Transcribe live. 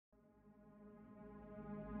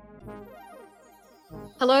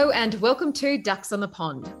Hello and welcome to Ducks on the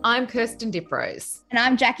Pond. I'm Kirsten Diprose. And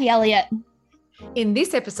I'm Jackie Elliott. In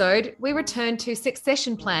this episode, we return to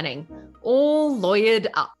succession planning, all lawyered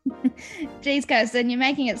up. Geez, Kirsten, you're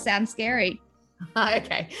making it sound scary.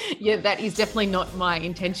 Okay, yeah, that is definitely not my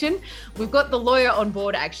intention. We've got the lawyer on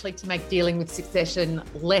board actually to make dealing with succession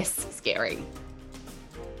less scary.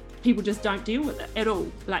 People just don't deal with it at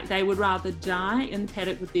all. Like, they would rather die in the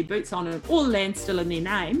paddock with their boots on and all the land still in their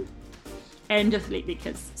name and just let their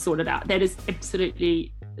kids sort it out. That is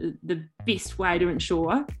absolutely the best way to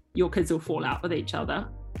ensure your kids will fall out with each other.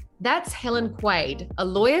 That's Helen Quaid, a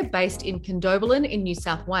lawyer based in Condobolin in New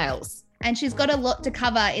South Wales. And she's got a lot to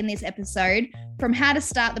cover in this episode, from how to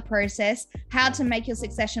start the process, how to make your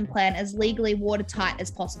succession plan as legally watertight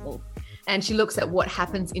as possible. And she looks at what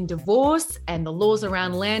happens in divorce and the laws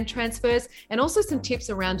around land transfers, and also some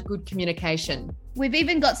tips around good communication. We've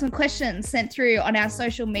even got some questions sent through on our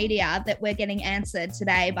social media that we're getting answered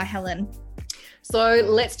today by Helen. So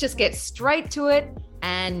let's just get straight to it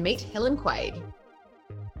and meet Helen Quaid.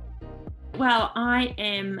 Well, I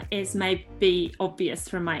am, as may be obvious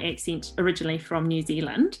from my accent, originally from New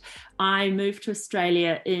Zealand. I moved to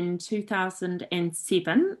Australia in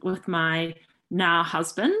 2007 with my now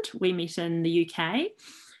husband. We met in the UK,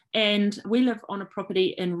 and we live on a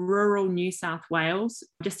property in rural New South Wales,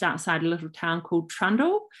 just outside a little town called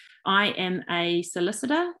Trundle. I am a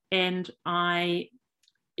solicitor, and I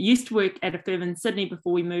used to work at a firm in Sydney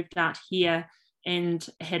before we moved out here, and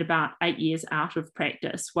had about 8 years out of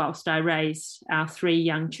practice whilst I raised our 3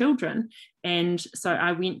 young children. And so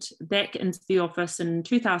I went back into the office in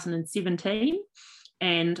 2017,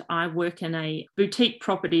 and I work in a boutique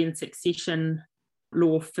property and succession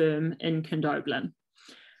law firm in Condobolin.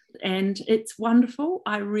 And it's wonderful.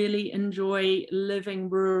 I really enjoy living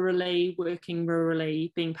rurally, working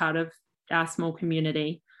rurally, being part of our small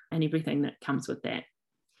community and everything that comes with that.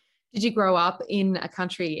 Did you grow up in a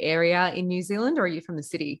country area in New Zealand, or are you from the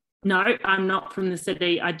city? No, I'm not from the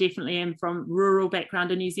city. I definitely am from rural background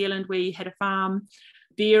in New Zealand. We had a farm,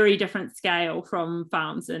 very different scale from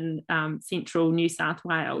farms in central New South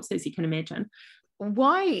Wales, as you can imagine.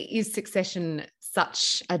 Why is succession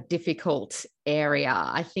such a difficult area?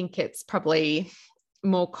 I think it's probably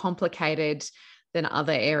more complicated than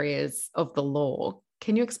other areas of the law.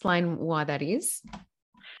 Can you explain why that is?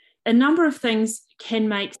 A number of things can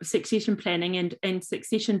make succession planning and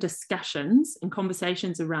succession discussions and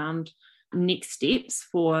conversations around next steps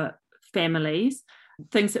for families.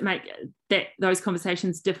 Things that make those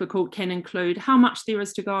conversations difficult can include how much there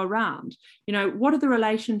is to go around. You know, what are the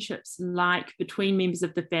relationships like between members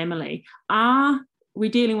of the family? Are we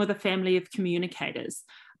dealing with a family of communicators?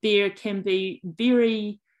 There can be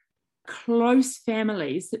very close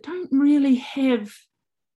families that don't really have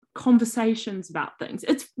conversations about things.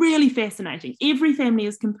 It's really fascinating. Every family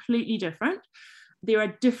is completely different. There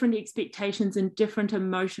are different expectations and different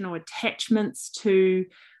emotional attachments to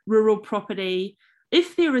rural property.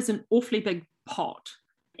 If there is an awfully big pot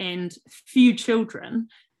and few children,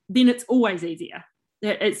 then it's always easier.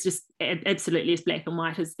 It's just absolutely as black and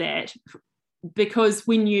white as that. Because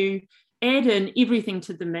when you add in everything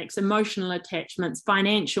to the mix, emotional attachments,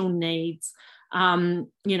 financial needs,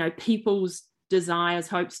 people's desires,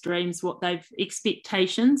 hopes, dreams, what they've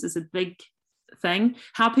expectations is a big thing.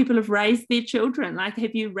 How people have raised their children. Like,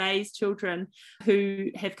 have you raised children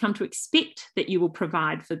who have come to expect that you will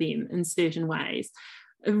provide for them in certain ways?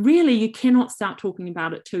 Really, you cannot start talking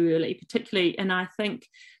about it too early, particularly, and I think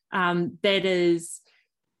that is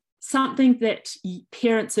something that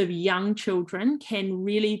parents of young children can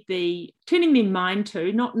really be turning their mind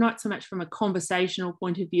to, not so much from a conversational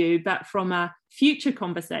point of view, but from a future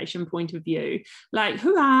conversation point of view. Like,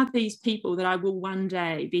 who are these people that I will one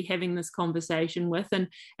day be having this conversation with, and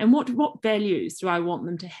what values do I want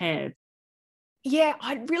them to have? Yeah,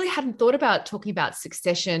 I really hadn't thought about talking about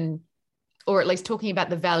succession, or at least talking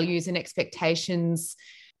about the values and expectations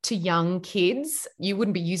to young kids. You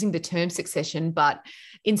wouldn't be using the term succession, but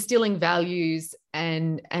instilling values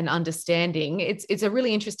and understanding, it's a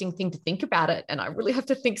really interesting thing to think about it. And I really have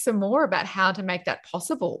to think some more about how to make that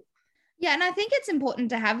possible. Yeah, and I think it's important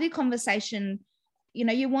to have the conversation. You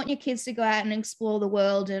know, you want your kids to go out and explore the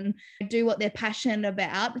world and do what they're passionate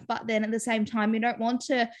about, but then at the same time, you don't want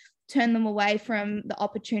to turn them away from the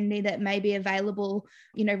opportunity that may be available,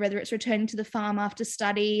 you know, whether it's returning to the farm after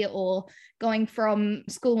study or going from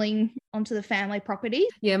schooling onto the family property.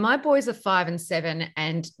 Yeah, my boys are 5 and 7,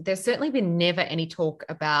 and there's certainly been never any talk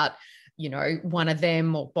about, you know, one of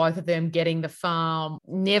them or both of them getting the farm.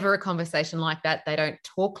 Never a conversation like that. They don't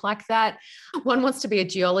talk like that. One wants to be a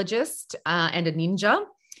geologist and a ninja.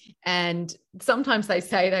 And sometimes they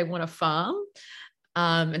say they want a farm,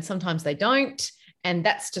 and sometimes they don't. And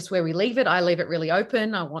that's just where we leave it. I leave it really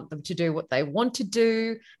open. I want them to do what they want to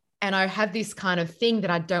do. And I have this kind of thing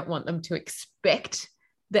that I don't want them to expect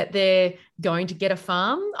that they're going to get a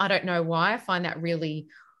farm. I don't know why. I find that really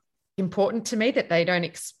important to me, that they don't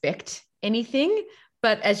expect anything.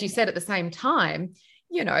 But as you said, at the same time,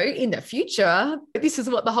 you know, in the future, this is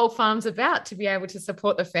what the whole farm's about, to be able to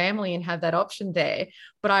support the family and have that option there.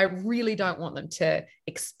 But I really don't want them to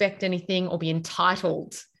expect anything or be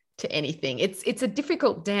entitled to anything. It's a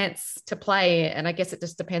difficult dance to play, and I guess it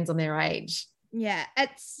just depends on their age. Yeah, it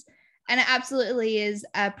absolutely is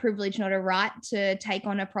a privilege, not a right, to take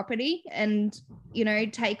on a property and, you know,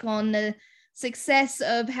 take on the success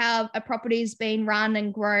of how a property's been run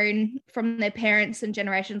and grown from their parents and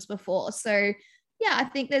generations before. So yeah, I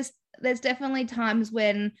think there's definitely times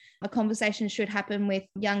when a conversation should happen with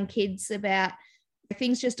young kids about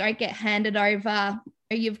things just don't get handed over.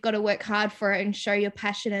 You've got to work hard for it and show your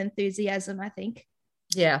passion and enthusiasm, I think.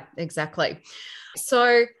 Yeah, exactly.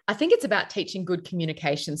 So I think it's about teaching good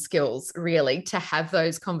communication skills, really, to have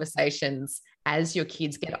those conversations as your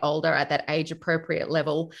kids get older at that age appropriate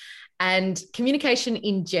level. And communication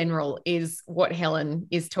in general is what Helen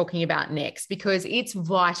is talking about next, because it's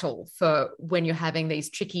vital for when you're having these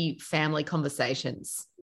tricky family conversations.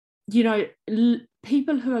 You know,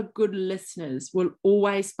 people who are good listeners will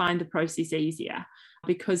always find the process easier,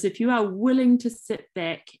 because if you are willing to sit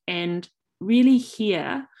back and really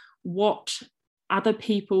hear what other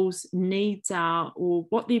people's needs are or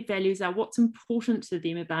what their values are, what's important to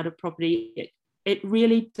them about a property, it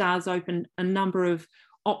really does open a number of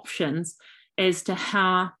options as to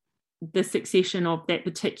how the succession of that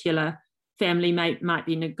particular family might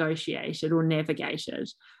be negotiated or navigated.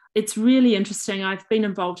 It's really interesting. I've been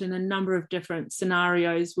involved in a number of different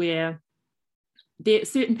scenarios where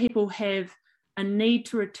certain people have a need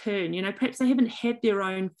to return. You know, perhaps they haven't had their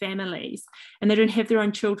own families and they don't have their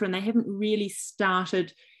own children. They haven't really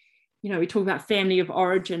started, you know, we talk about family of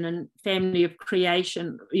origin and family of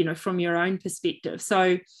creation, you know, from your own perspective.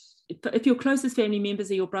 So if your closest family members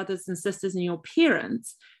are your brothers and sisters and your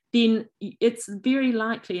parents, then it's very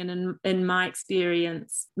likely, and in my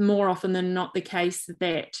experience, more often than not the case,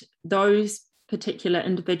 that those particular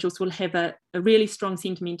individuals will have a really strong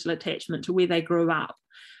sentimental attachment to where they grew up.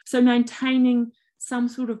 So maintaining some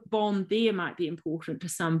sort of bond there might be important to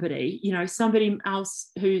somebody. You know, somebody else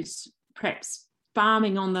who's perhaps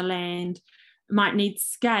farming on the land might need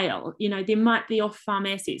scale. You know, there might be off-farm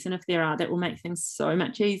assets, and if there are, that will make things so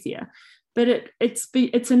much easier. But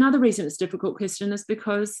it's another reason it's difficult, Kirsten, is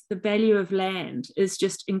because the value of land is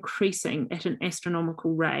just increasing at an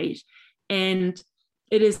astronomical rate, and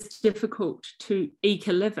it is difficult to eke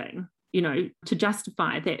a living, you know, to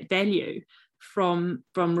justify that value from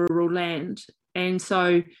rural land. And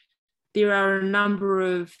so there are a number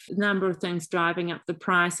of things driving up the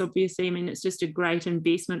price. Obviously, I mean, it's just a great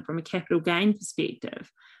investment from a capital gain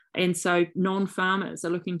perspective. And so non-farmers are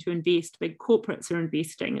looking to invest, big corporates are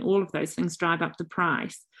investing, all of those things drive up the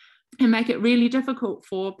price and make it really difficult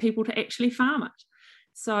for people to actually farm it.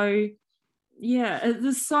 So yeah,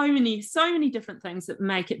 there's so many different things that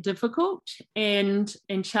make it difficult and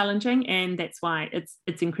challenging, and that's why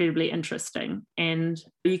it's incredibly interesting. And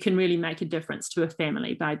you can really make a difference to a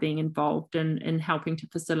family by being involved in helping to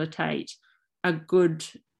facilitate a good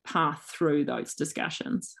path through those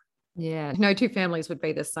discussions. Yeah, no two families would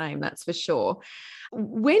be the same, that's for sure.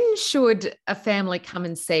 When should a family come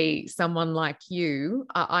and see someone like you?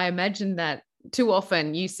 I imagine that too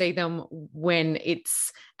often you see them when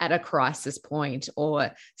it's at a crisis point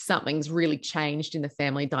or something's really changed in the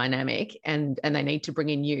family dynamic and they need to bring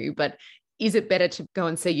in you. But is it better to go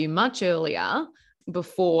and see you much earlier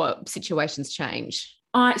before situations change?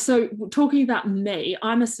 So talking about me,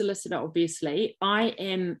 I'm a solicitor, obviously. I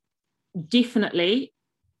am definitely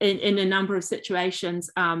in a number of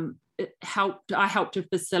situations I help to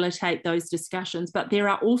facilitate those discussions, but there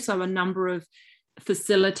are also a number of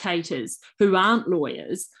facilitators who aren't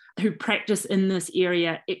lawyers who practice in this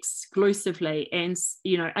area exclusively and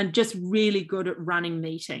just really good at running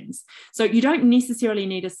meetings. So you don't necessarily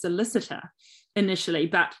need a solicitor initially,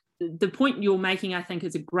 but the point you're making, I think,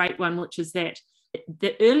 is a great one, which is that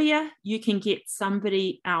the earlier you can get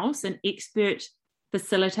somebody else, an expert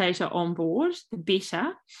facilitator on board, the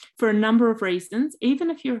better, for a number of reasons. Even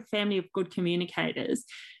if you're a family of good communicators,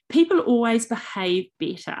 people always behave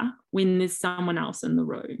better when there's someone else in the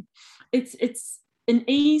room. It's an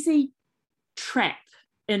easy trap,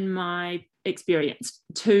 in my experience,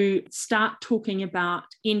 to start talking about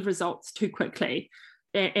end results too quickly.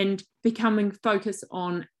 and becoming focused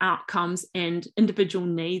on outcomes and individual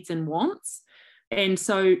needs and wants. And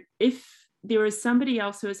so if there is somebody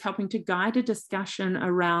else who is helping to guide a discussion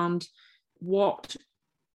around what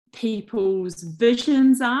people's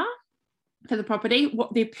visions are for the property,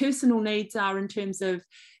 what their personal needs are in terms of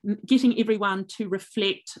getting everyone to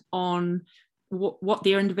reflect on what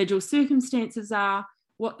their individual circumstances are,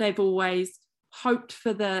 what they've always hoped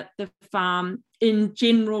for the farm in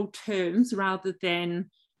general terms rather than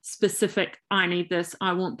specific, I need this,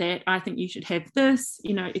 I want that, I think you should have this,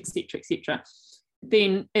 etc.,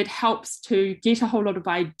 then it helps to get a whole lot of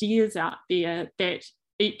ideas out there that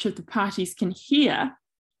each of the parties can hear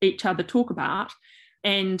each other talk about,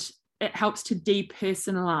 and it helps to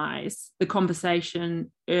depersonalize the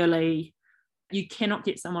conversation early. You cannot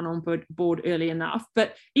get someone on board early enough,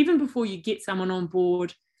 but even before you get someone on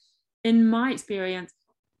board, in my experience,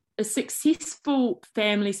 a successful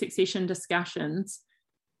family succession discussions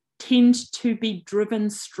tend to be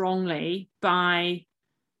driven strongly by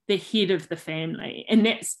the head of the family, and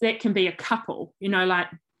that can be a couple, like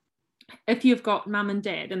if you've got mum and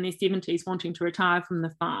dad in their 70s wanting to retire from the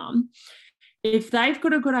farm, if they've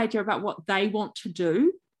got a good idea about what they want to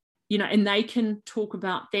do, and they can talk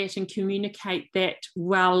about that and communicate that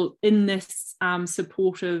well in this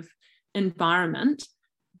supportive environment,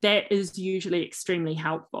 that is usually extremely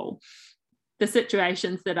helpful. The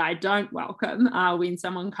situations that I don't welcome are when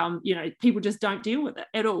someone people just don't deal with it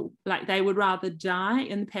at all. Like they would rather die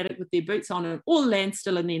in the paddock with their boots on and all the land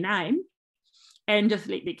still in their name and just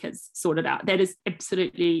let their kids sort it out. That is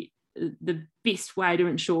absolutely the best way to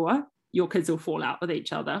ensure your kids will fall out with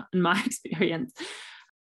each other, in my experience.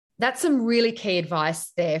 That's some really key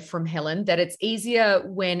advice there from Helen, that it's easier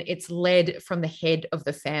when it's led from the head of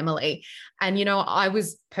the family. And, I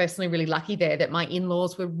was personally really lucky there that my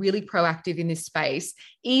in-laws were really proactive in this space,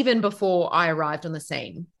 even before I arrived on the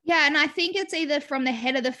scene. Yeah, and I think it's either from the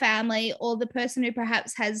head of the family or the person who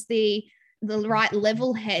perhaps has the right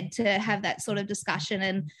level head to have that sort of discussion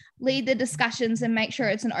and lead the discussions and make sure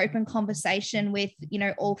it's an open conversation with,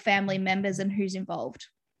 all family members and who's involved.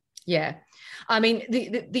 Yeah. I mean,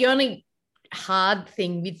 the only hard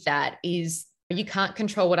thing with that is you can't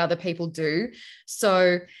control what other people do.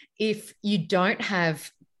 So if you don't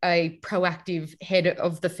have a proactive head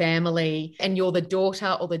of the family and you're the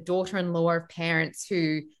daughter or the daughter-in-law of parents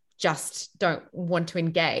who just don't want to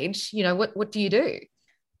engage, what do you do?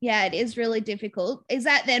 Yeah, it is really difficult. Is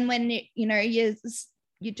that then when,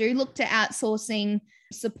 you do look to outsourcing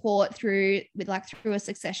support through a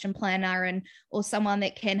succession planner or someone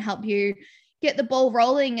that can help you get the ball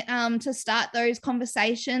rolling to start those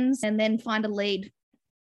conversations and then find a lead?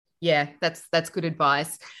 Yeah, that's good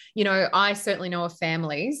advice. I certainly know of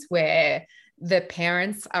families where the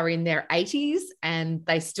parents are in their 80s and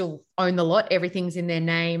they still own the lot. Everything's in their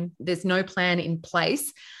name. There's no plan in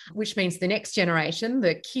place, which means the next generation,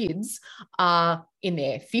 the kids, are in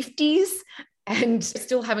their 50s and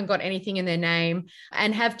still haven't got anything in their name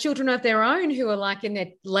and have children of their own who are like in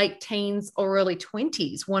their late teens or early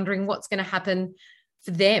 20s, wondering what's going to happen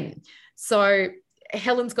for them. So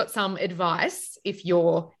Helen's got some advice if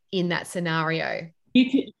you're in that scenario.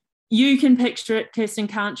 You can picture it, Kirsten,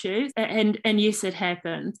 can't you? And yes, it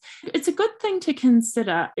happens. It's a good thing to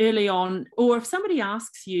consider early on, or if somebody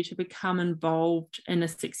asks you to become involved in a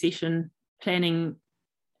succession planning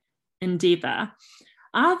endeavour,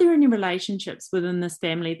 are there any relationships within this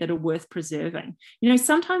family that are worth preserving?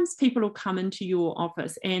 Sometimes people will come into your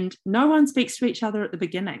office and no one speaks to each other at the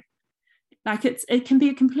beginning. Like it can be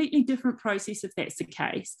a completely different process if that's the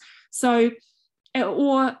case. So,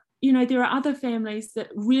 or there are other families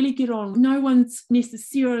that really get on. No one's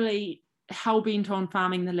necessarily hell-bent on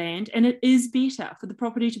farming the land, and it is better for the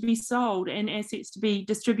property to be sold and assets to be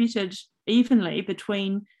distributed evenly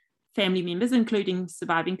between family members, including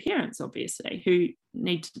surviving parents, obviously, who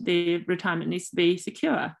their retirement needs to be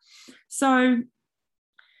secure. So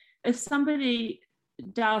if somebody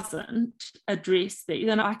doesn't address these,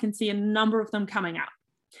 then I can see a number of them coming up,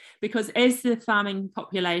 because as the farming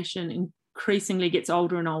population increasingly gets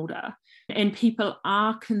older and older, and people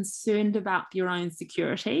are concerned about their own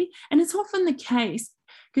security. And it's often the case,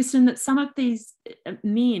 Kirsten, that some of these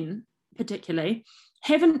men particularly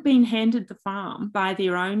haven't been handed the farm by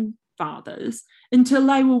their own fathers until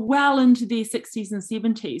they were well into their 60s and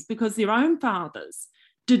 70s, because their own fathers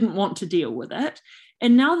didn't want to deal with it.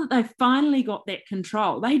 And now that they've finally got that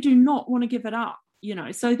control, they do not want to give it up,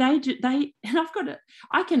 so and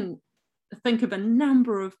I can think of a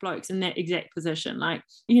number of blokes in that exact position, like,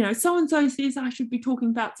 so-and-so says I should be talking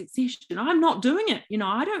about succession. I'm not doing it.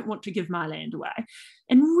 I don't want to give my land away,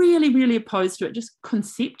 and really, really opposed to it, just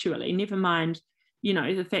conceptually, never mind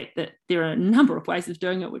the fact that there are a number of ways of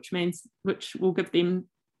doing it, which will give them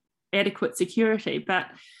adequate security. But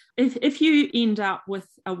if you end up with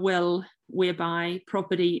a will whereby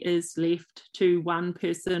property is left to one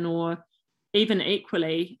person or even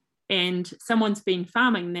equally, and someone's been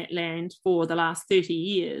farming that land for the last 30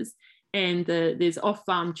 years, and there's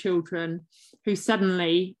off-farm children who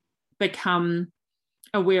suddenly become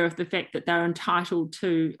aware of the fact that they're entitled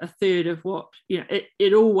to a third of what,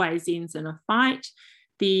 it always ends in a fight.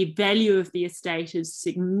 The value of the estate is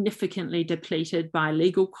significantly depleted by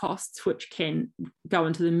legal costs, which can go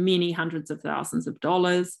into the many hundreds of thousands of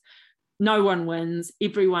dollars. No one wins.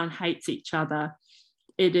 Everyone hates each other.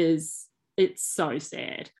 It's so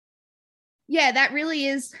sad. Yeah, that really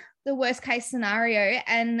is the worst case scenario.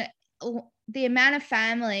 And the amount of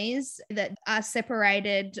families that are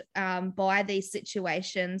separated by these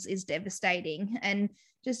situations is devastating. And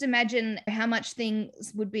just imagine how much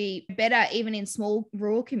things would be better, even in small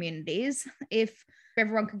rural communities, if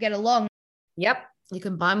everyone could get along. Yep. You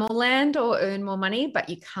can buy more land or earn more money, but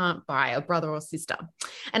you can't buy a brother or sister.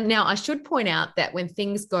 And now I should point out that when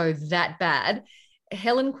things go that bad,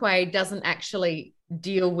 Helen Quaid doesn't actually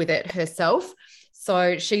deal with it herself.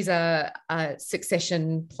 So she's a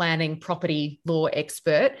succession planning property law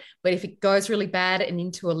expert. But if it goes really bad and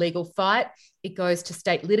into a legal fight, it goes to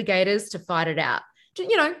state litigators to fight it out.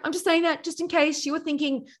 I'm just saying that just in case you were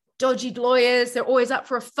thinking dodgy lawyers, they're always up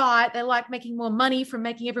for a fight. They like making more money from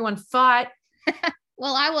making everyone fight.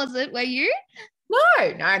 Well, I wasn't. Were you?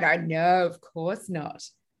 No, of course not.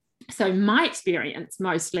 So my experience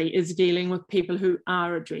mostly is dealing with people who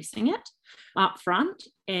are addressing it up front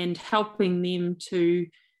and helping them to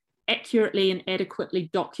accurately and adequately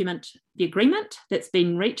document the agreement that's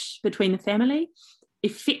been reached between the family,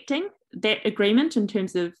 effecting that agreement in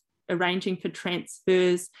terms of arranging for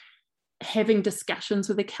transfers, having discussions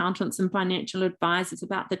with accountants and financial advisors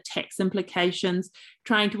about the tax implications,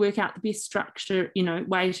 trying to work out the best structure,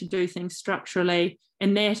 way to do things structurally.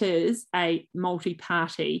 And that is a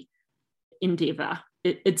multi-party endeavour.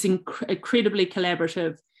 It's incredibly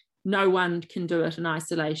collaborative. No one can do it in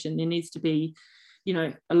isolation. There needs to be,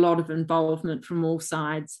 a lot of involvement from all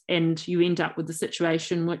sides, and you end up with a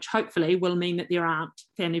situation which hopefully will mean that there aren't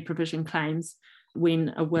family provision claims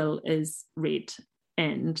when a will is read.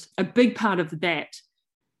 And a big part of that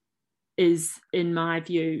is, in my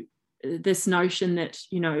view, this notion that,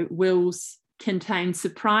 wills contain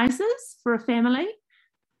surprises for a family.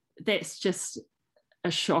 That's just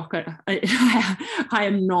a shocker. I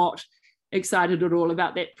am not excited at all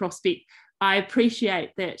about that prospect. I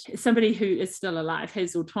appreciate that somebody who is still alive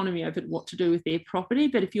has autonomy over what to do with their property,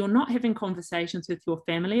 but if you're not having conversations with your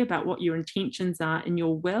family about what your intentions are in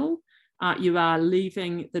your will, you are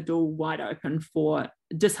leaving the door wide open for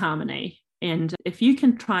disharmony. And if you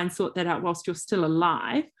can try and sort that out whilst you're still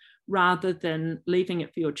alive, rather than leaving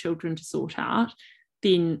it for your children to sort out,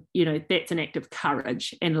 then, that's an act of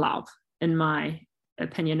courage and love, in my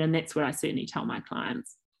opinion. And that's what I certainly tell my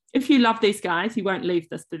clients. If you love these guys, you won't leave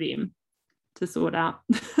this to them to sort out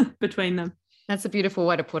between them. That's a beautiful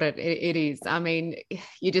way to put it. It is. I mean,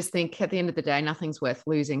 you just think at the end of the day, nothing's worth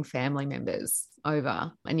losing family members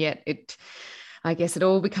over. And yet I guess it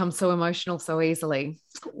all becomes so emotional so easily.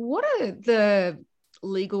 What are the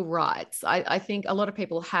legal rights? I think a lot of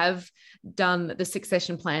people have done the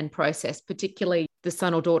succession plan process, particularly the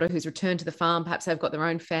son or daughter who's returned to the farm. Perhaps they've got their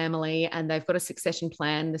own family and they've got a succession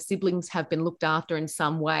plan. The siblings have been looked after in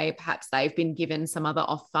some way. Perhaps they've been given some other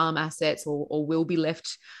off-farm assets or will be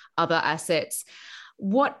left other assets.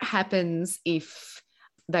 What happens if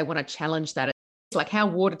they want to challenge that? It's like, how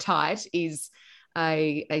watertight is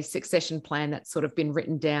a succession plan that's sort of been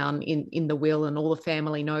written down in the will and all the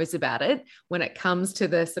family knows about it? When it comes to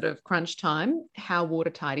the sort of crunch time, how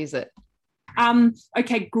watertight is it?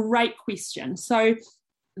 Okay, great question. So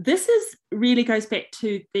this really goes back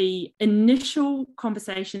to the initial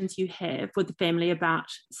conversations you have with the family about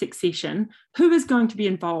succession. Who is going to be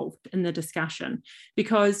involved in the discussion?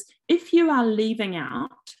 Because if you are leaving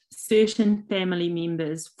out certain family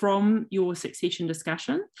members from your succession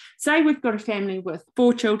discussion, say we've got a family with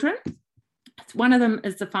 4 children, one of them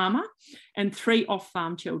is the farmer and 3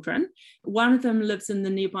 off-farm children. One of them lives in the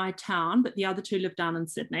nearby town, but the other 2 live down in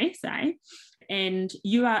Sydney, say, and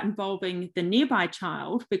you are involving the nearby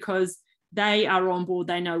child because they are on board,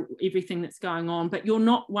 they know everything that's going on, but you're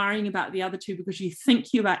not worrying about the other 2 because you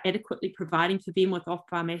think you are adequately providing for them with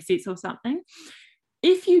off-farm assets or something.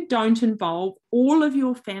 If you don't involve all of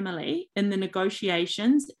your family in the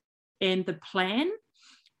negotiations and the plan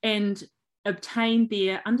and obtain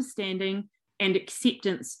their understanding and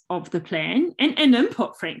acceptance of the plan and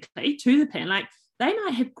input, frankly, to the plan, like they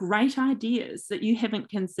might have great ideas that you haven't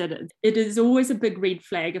considered. It is always a big red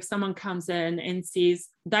flag if someone comes in and says,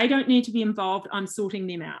 they don't need to be involved, I'm sorting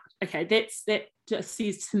them out. Okay, that just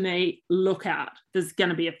says to me, look out, there's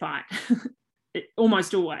going to be a fight,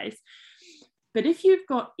 almost always. But if you've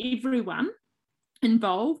got everyone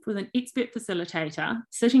involved with an expert facilitator,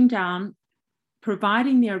 sitting down,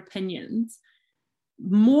 providing their opinions,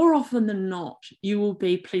 more often than not, you will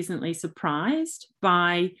be pleasantly surprised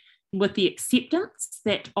with the acceptance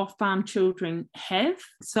that off-farm children have.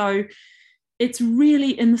 So it's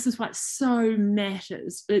really, and this is why it so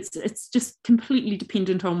matters, it's just completely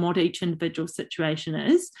dependent on what each individual situation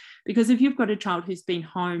is. Because if you've got a child who's been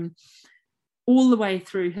home all the way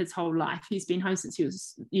through his whole life, he's been home since he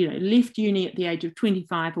was, left uni at the age of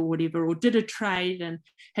 25 or whatever, or did a trade and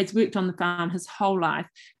has worked on the farm his whole life,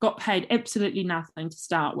 got paid absolutely nothing to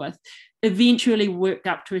start with, eventually worked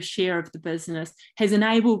up to a share of the business, has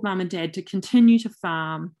enabled mum and dad to continue to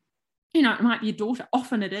farm. It might be a daughter.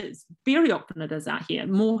 Often it is. Very often it is out here,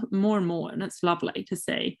 more and more, and it's lovely to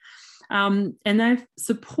see. And they've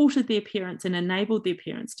supported their parents and enabled their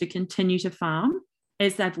parents to continue to farm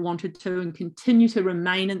as they've wanted to, and continue to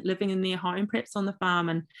remain living in their home, perhaps on the farm,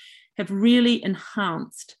 and have really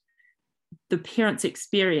enhanced the parents'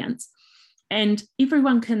 experience. And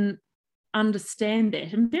everyone can understand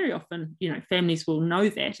that. And very often, families will know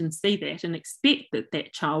that and see that and expect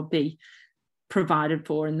that child be provided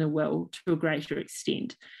for in the will to a greater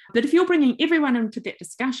extent. But if you're bringing everyone into that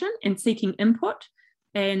discussion and seeking input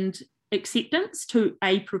and acceptance to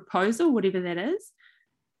a proposal, whatever that is,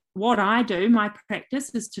 what I do, my practice,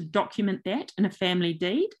 is to document that in a family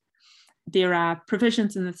deed. There are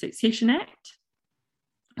provisions in the Succession Act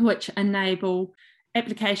which enable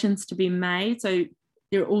applications to be made. So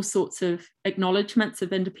there are all sorts of acknowledgements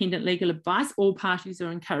of independent legal advice. All parties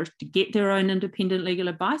are encouraged to get their own independent legal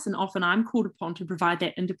advice, and often I'm called upon to provide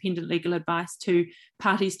that independent legal advice to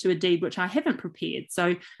parties to a deed which I haven't prepared.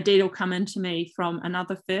 So a deed will come into me from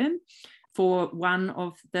another firm for one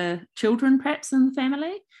of the children perhaps in the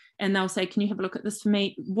family, and they'll say, can you have a look at this for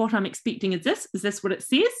me? What I'm expecting is this what it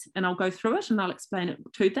says? And I'll go through it and I'll explain it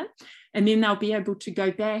to them. And then they'll be able to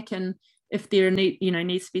go back, and if there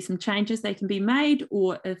needs to be some changes, they can be made.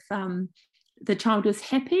 Or if the child is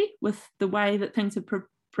happy with the way that things are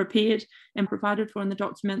prepared and provided for in the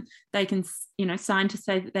document, they can sign to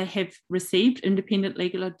say that they have received independent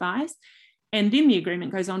legal advice. And then the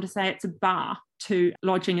agreement goes on to say it's a bar to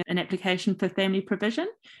lodging an application for family provision,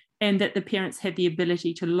 and that the parents have the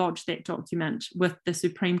ability to lodge that document with the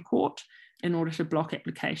Supreme Court in order to block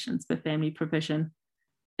applications for family provision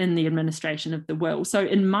in the administration of the will. So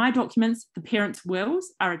in my documents, the parents'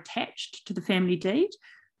 wills are attached to the family deed.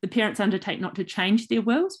 The parents undertake not to change their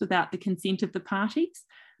wills without the consent of the parties.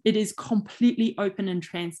 It is completely open and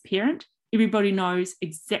transparent. Everybody knows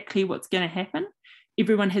exactly what's going to happen.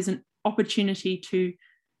 Everyone has an opportunity to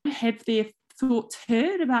have their thoughts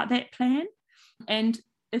heard about that plan. And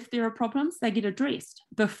if there are problems, they get addressed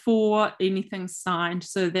before anything's signed,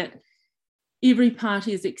 so that every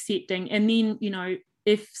party is accepting. And then,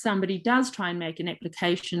 if somebody does try and make an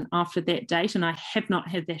application after that date, and I have not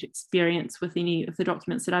had that experience with any of the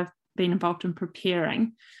documents that I've been involved in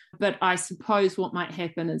preparing, but I suppose what might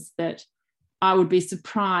happen is that I would be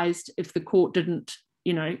surprised if the court didn't,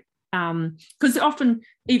 because often,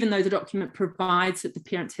 even though the document provides that the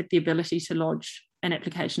parents have the ability to lodge an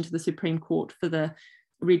application to the Supreme Court for the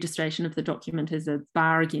registration of the document as a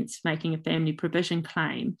bar against making a family provision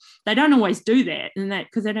claim, they don't always do that, and that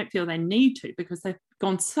because they don't feel they need to, because they've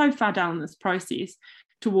gone so far down this process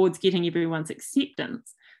towards getting everyone's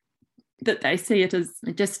acceptance that they see it as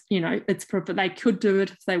just, they could do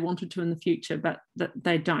it if they wanted to in the future, but that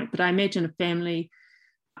they don't. But I imagine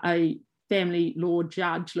a family law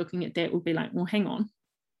judge looking at that would be like, well, hang on,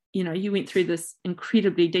 you went through this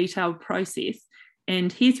incredibly detailed process,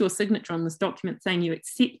 and here's your signature on this document saying you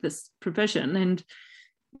accept this provision, and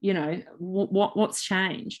what's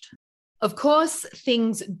changed? Of course,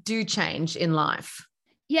 things do change in life.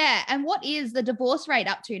 Yeah, and what is the divorce rate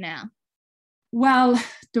up to now? Well,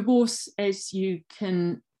 divorce, as you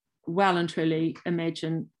can well and truly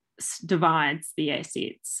imagine, divides the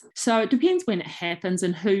assets. So it depends when it happens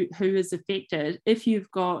and who is affected. If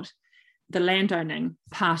you've got the landowning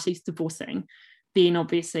parties divorcing, then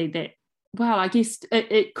obviously that, well, I guess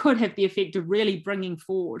it could have the effect of really bringing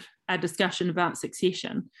forward a discussion about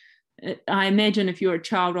succession. I imagine if you're a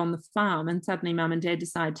child on the farm and suddenly mum and dad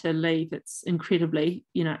decide to leave, it's incredibly,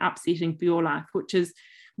 upsetting for your life, which is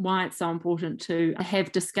why it's so important to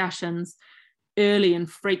have discussions early and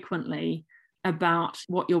frequently about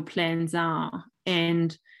what your plans are.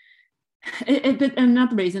 And But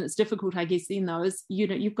another reason it's difficult, I guess, then though, is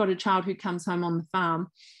you've got a child who comes home on the farm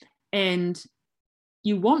and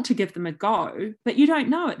you want to give them a go, but you don't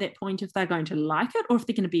know at that point if they're going to like it or if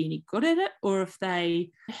they're going to be any good at it or if they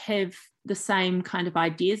have the same kind of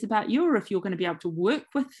ideas about you or if you're going to be able to work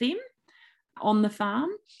with them on the farm.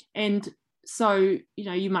 And so,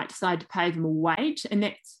 you might decide to pay them a wage, and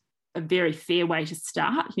that's a very fair way to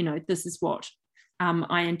start. This is what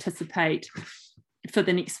I anticipate for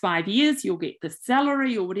the next 5 years, you'll get the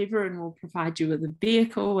salary or whatever, and we'll provide you with a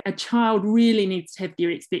vehicle. A child really needs to have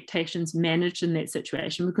their expectations managed in that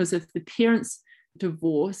situation, because if the parents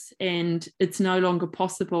divorce and it's no longer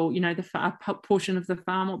possible, the portion of the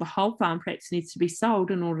farm or the whole farm perhaps needs to be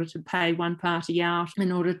sold in order to pay one party out,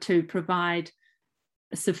 in order to provide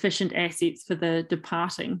sufficient assets for the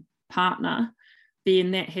departing partner,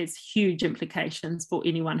 then that has huge implications for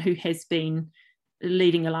anyone who has been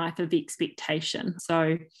leading a life of expectation.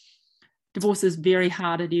 So divorce is very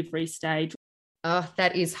hard at every stage. Oh,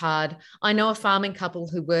 that is hard. I know a farming couple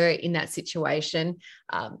who were in that situation.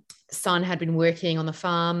 Son had been working on the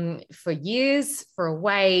farm for years for a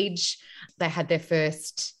wage. They had their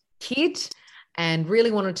first kid and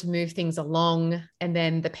really wanted to move things along. And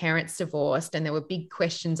then the parents divorced, and there were big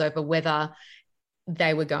questions over whether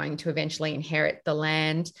they were going to eventually inherit the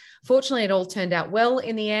land. Fortunately, it all turned out well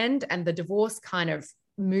in the end, and the divorce kind of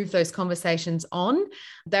moved those conversations on.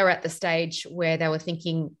 They were at the stage where they were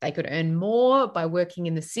thinking they could earn more by working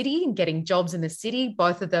in the city and getting jobs in the city.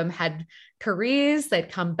 Both of them had careers.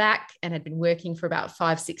 They'd come back and had been working for about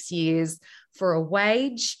 5-6 years for a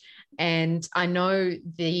wage. And I know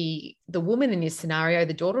the woman in this scenario,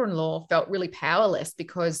 the daughter-in-law, felt really powerless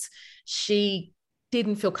because she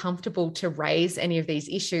didn't feel comfortable to raise any of these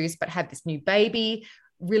issues, but had this new baby,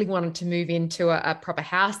 really wanted to move into a proper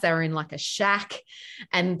house. They were in like a shack,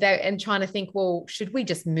 and trying to think, well, should we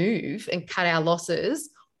just move and cut our losses,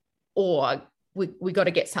 or we got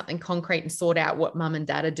to get something concrete and sort out what mum and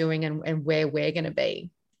dad are doing and where we're going to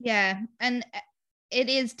be. Yeah. And it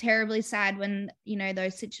is terribly sad when,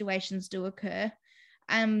 those situations do occur.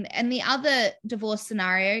 And the other divorce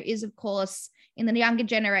scenario is, of course, in the younger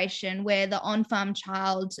generation where the on-farm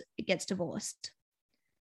child gets divorced.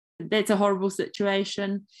 That's a horrible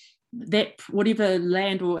situation. That whatever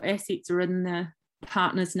land or assets are in the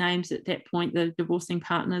partners' names at that point, the divorcing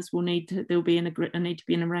partners will need to be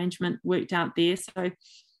an arrangement worked out there. So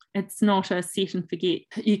it's not a set and forget.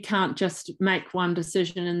 You can't just make one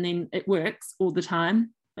decision and then it works all the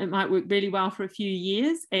time. It might work really well for a few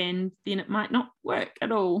years and then it might not work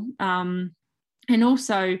at all. And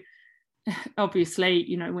also,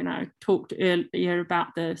 obviously, when I talked earlier about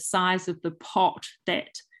the size of the pot that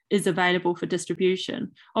is available for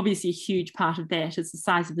distribution, obviously a huge part of that is the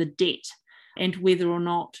size of the debt and whether or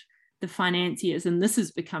not the financiers, and this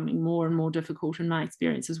is becoming more and more difficult in my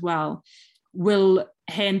experience as well, will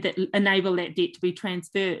enable that debt to be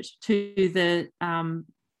transferred to the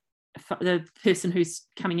person who's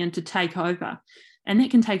coming in to take over. And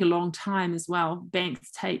that can take a long time as well.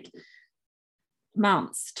 Banks take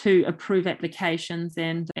months to approve applications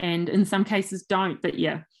and in some cases don't. But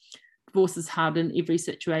yeah, divorce is hard in every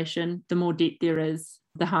situation. The more debt there is,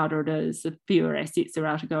 the harder it is. The fewer assets there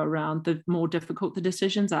are to go around, the more difficult the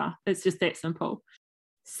decisions are. It's just that simple.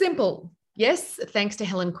 Simple. Yes, thanks to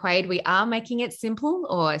Helen Quaid, we are making it simple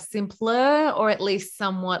or simpler, or at least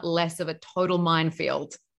somewhat less of a total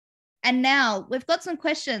minefield. And now we've got some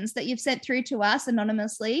questions that you've sent through to us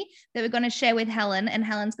anonymously that we're going to share with Helen, and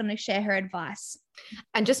Helen's going to share her advice.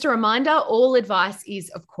 And just a reminder, all advice is,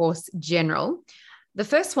 of course, general. The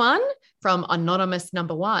first one from anonymous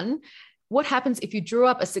number 1, what happens if you drew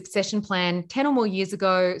up a succession plan 10 or more years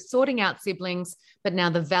ago, sorting out siblings, but now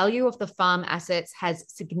the value of the farm assets has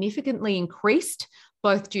significantly increased,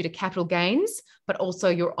 both due to capital gains, but also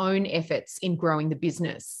your own efforts in growing the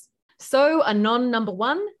business? So anon number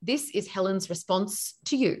 1, this is Helen's response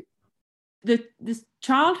to you. This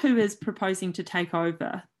child who is proposing to take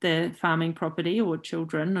over the farming property or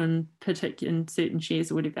children, and particularly in certain shares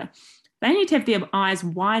or whatever, they need to have their eyes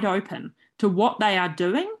wide open to what they are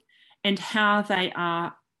doing and how they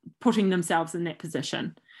are putting themselves in that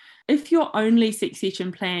position. If your only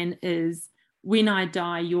succession plan is, when I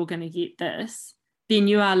die, you're going to get this, then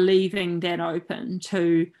you are leaving that open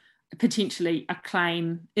to potentially a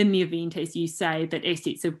claim in the event, as you say, that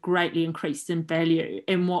assets have greatly increased in value,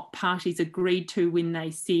 and what parties agreed to when they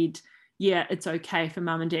said, yeah, it's okay for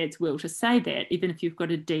mum and dad's will to say that, even if you've got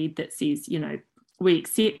a deed that says, we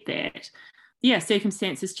accept that.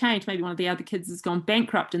 circumstances change. Maybe one of the other kids has gone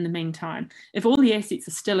bankrupt in the meantime. If all the assets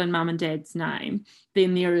are still in mum and dad's name,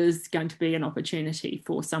 then there is going to be an opportunity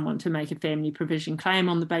for someone to make a family provision claim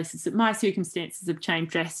on the basis that my circumstances have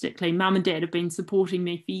changed drastically. Mum and dad have been supporting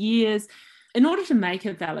me for years. In order to make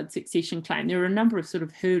a valid succession claim, there are a number of sort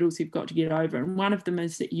of hurdles you've got to get over. And one of them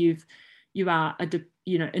is that you are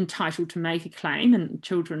entitled to make a claim, and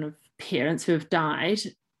children of parents who have died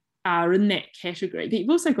are in that category. But you've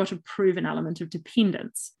also got to prove an element of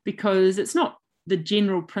dependence, because it's not the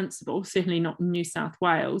general principle, certainly not in New South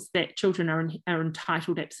Wales, that children are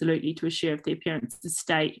entitled absolutely to a share of their parents'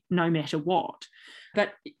 estate no matter what.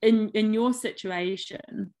 But in your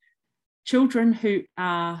situation, children who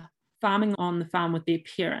are farming on the farm with their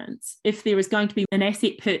parents, if there is going to be an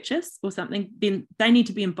asset purchase or something, then they need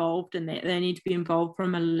to be involved in that. They need to be involved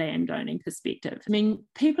from a landowning perspective. I mean,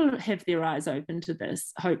 people have their eyes open to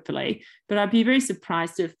this, hopefully, but I'd be very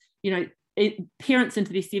surprised if, parents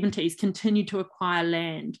into their 70s continue to acquire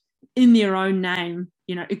land in their own name,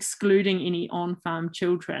 excluding any on-farm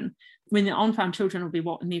children, when the on-farm children will be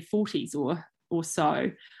in their 40s or so.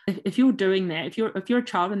 If you're doing that, if you're a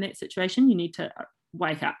child in that situation, you need to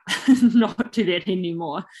wake up, not do that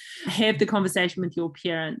anymore. Have the conversation with your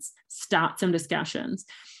parents, start some discussions.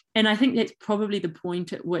 And I think that's probably the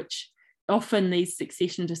point at which often these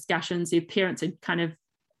succession discussions, their parents are kind of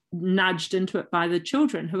nudged into it by the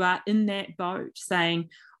children who are in that boat, saying,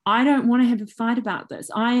 I don't want to have a fight about this.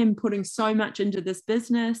 I am putting so much into this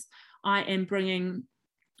business. I am bringing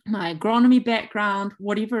my agronomy background,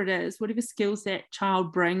 whatever it is, whatever skills that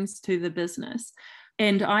child brings to the business,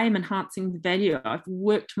 and I am enhancing the value. I've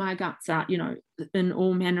worked my guts out, in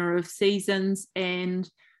all manner of seasons, and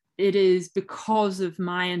it is because of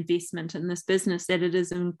my investment in this business that it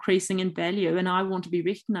is increasing in value, and I want to be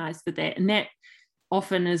recognised for that. And that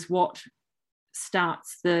often is what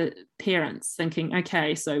starts the parents thinking,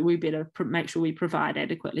 okay, so we better make sure we provide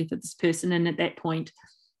adequately for this person. And at that point,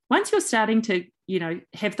 once you're starting to,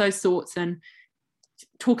 have those thoughts and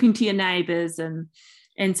talking to your neighbours and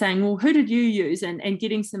saying, well, who did you use, and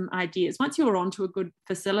getting some ideas. Once you're onto a good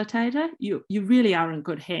facilitator, you really are in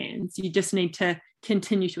good hands. You just need to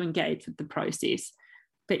continue to engage with the process.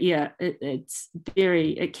 But yeah,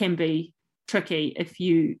 it can be tricky if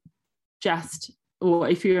you're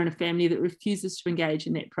in a family that refuses to engage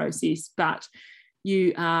in that process, but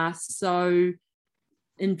you are so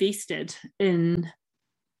invested in,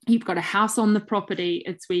 you've got a house on the property,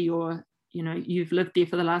 it's where you've lived there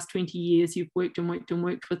for the last 20 years, you've worked and worked and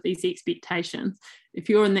worked with these expectations. If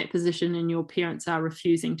you're in that position and your parents are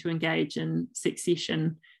refusing to engage in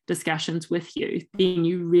succession discussions with you, then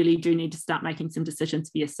you really do need to start making some decisions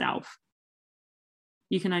for yourself.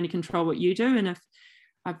 You can only control what you do. And if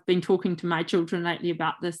I've been talking to my children lately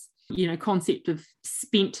about this, concept of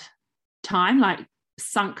spent time, like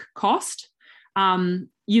sunk cost.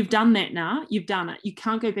 You've done that now, you've done it. You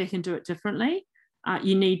can't go back and do it differently.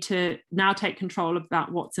 You need to now take control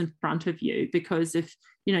about what's in front of you, because if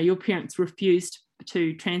your parents refused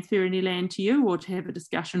to transfer any land to you or to have a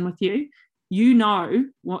discussion with you, you know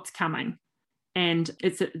what's coming. And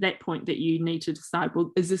it's at that point that you need to decide,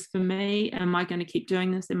 well, is this for me? Am I going to keep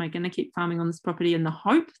doing this? Am I going to keep farming on this property in the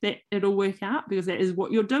hope that it'll work out, because that is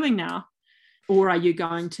what you're doing now? Or are you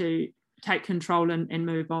going to take control and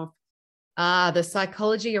move off? The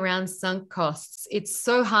psychology around sunk costs. It's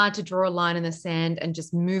so hard to draw a line in the sand and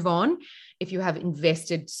just move on if you have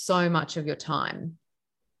invested so much of your time.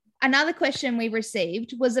 Another question we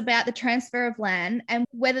received was about the transfer of land and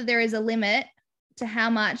whether there is a limit to how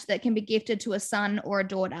much that can be gifted to a son or a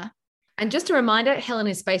daughter. And just a reminder, Helen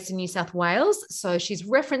is based in New South Wales, so she's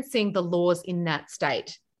referencing the laws in that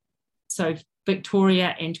state. So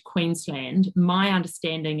Victoria and Queensland, my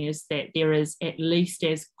understanding is that there is at least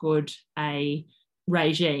as good a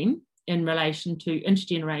regime in relation to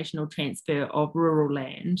intergenerational transfer of rural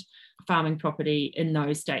land, farming property in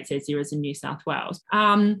those states as there is in New South Wales.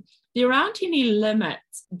 There aren't any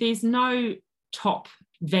limits. There's no top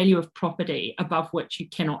value of property above which you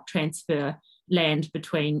cannot transfer land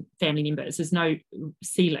between family members. There's no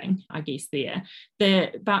ceiling, I guess, there.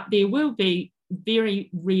 But there will be very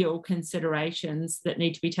real considerations that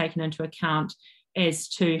need to be taken into account as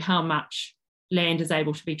to how much land is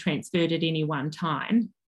able to be transferred at any one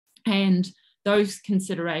time. And those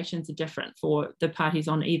considerations are different for the parties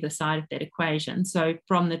on either side of that equation. So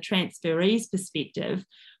from the transferee's perspective,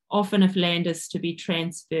 often if land is to be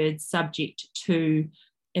transferred subject to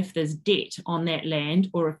if there's debt on that land,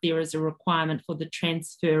 or if there is a requirement for the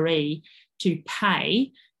transferee to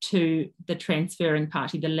pay to the transferring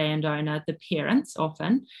party, the landowner, the parents,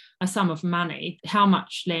 often a sum of money. How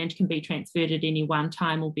much land can be transferred at any one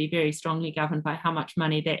time will be very strongly governed by how much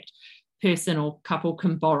money that person or couple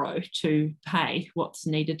can borrow to pay what's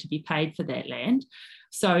needed to be paid for that land.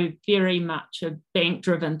 So very much a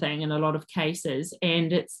bank-driven thing in a lot of cases,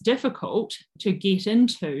 and it's difficult to get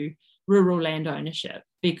into rural land ownership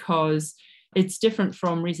because it's different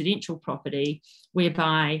from residential property,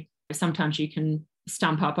 whereby sometimes you can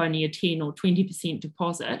stump up only a 10 or 20%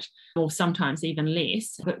 deposit, or sometimes even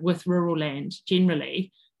less. But with rural land,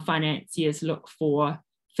 generally, financiers look for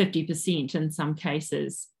 50% in some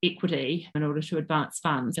cases equity in order to advance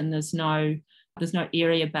funds, and there's no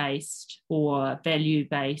area-based or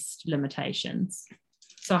value-based limitations.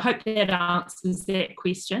 So I hope that answers that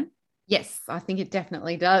question. Yes, I think it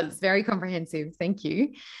definitely does. Very comprehensive. Thank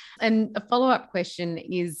you. And a follow-up question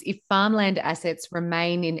is, if farmland assets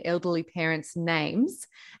remain in elderly parents' names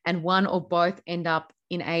and one or both end up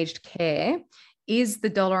in aged care, is the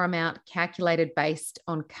dollar amount calculated based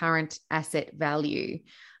on current asset value?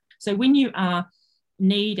 So when you are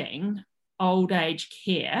needing old age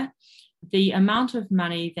care, the amount of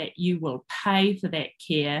money that you will pay for that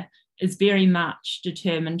care is very much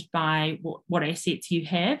determined by what assets you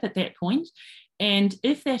have at that point. And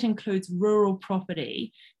if that includes rural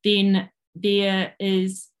property, then the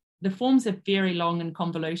forms are very long and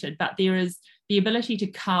convoluted, but there is the ability to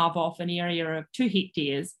carve off an area of 2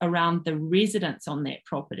 hectares around the residence on that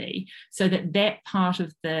property so that that part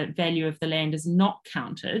of the value of the land is not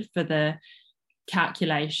counted for the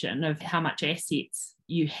calculation of how much assets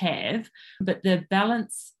you have, but the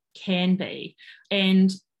balance can be.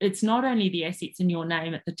 And it's not only the assets in your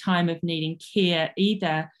name at the time of needing care,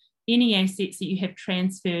 either any assets that you have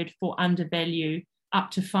transferred for under value up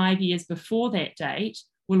to 5 years before that date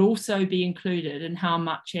will also be included in how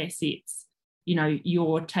much assets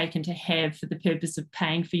you're taken to have for the purpose of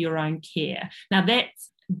paying for your own care. Now that's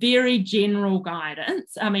very general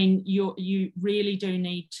guidance. I mean, you really do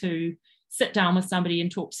need to sit down with somebody and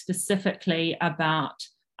talk specifically about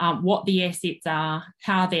what the assets are,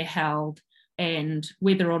 how they're held, and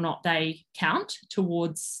whether or not they count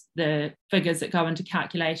towards the figures that go into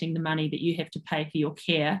calculating the money that you have to pay for your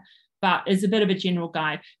care. But as a bit of a general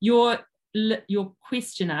guide, your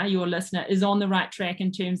questioner, your listener, is on the right track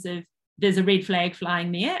in terms of there's a red flag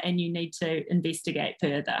flying there and you need to investigate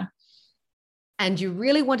further. And you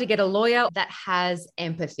really want to get a lawyer that has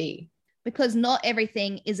empathy. Because not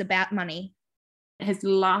everything is about money. It has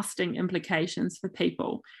lasting implications for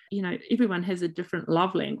people. Everyone has a different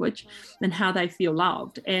love language and how they feel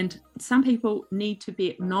loved. And some people need to be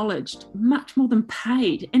acknowledged much more than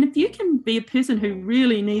paid. And if you can be a person who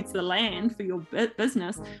really needs the land for your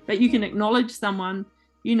business, but you can acknowledge someone,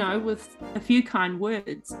 with a few kind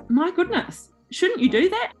words, my goodness, shouldn't you do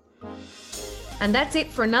that? And that's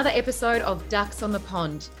it for another episode of Ducks on the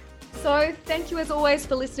Pond. So thank you as always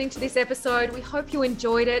for listening to this episode. We hope you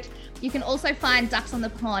enjoyed it. You can also find Ducks on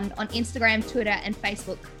the Pond on Instagram, Twitter, and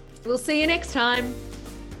Facebook. We'll see you next time.